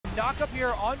knock up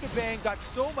here onto Bang, got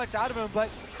so much out of him, but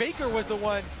Faker was the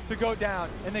one to go down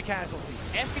in the casualty.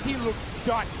 SKT looked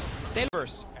done. They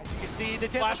First, as you can see, the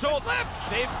Flash ult left.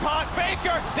 They've caught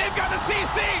Faker. They've got the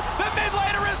CC. The mid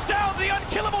laner is down. The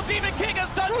unkillable Demon King has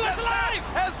done just that.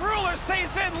 As Ruler stays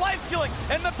in, life stealing.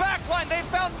 In the back line, they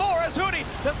found more as Hootie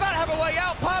does not have a way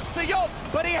out. Pops to Yolt,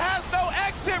 but he has no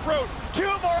exit route. 2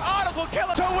 more autos will kill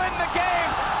him to win the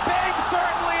game. Bang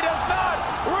certainly does not.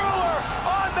 Ruler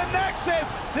on the Nexus.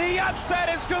 The upset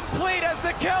is complete as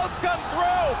the kills come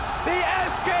through. The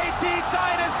SKT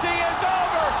dynasty is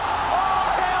over. All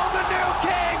hail the new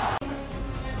kings.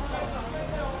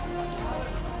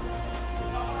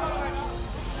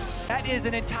 That is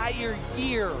an entire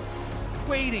year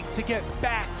waiting to get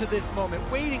back to this moment,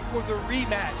 waiting for the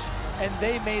rematch, and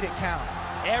they made it count.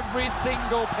 Every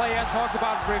single player talked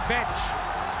about revenge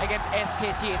against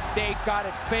SKT, and they got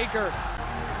it. Faker.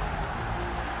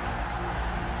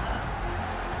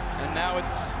 And now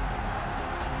it's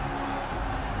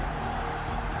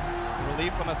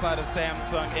relief on the side of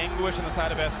Samsung, anguish on the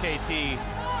side of SKT.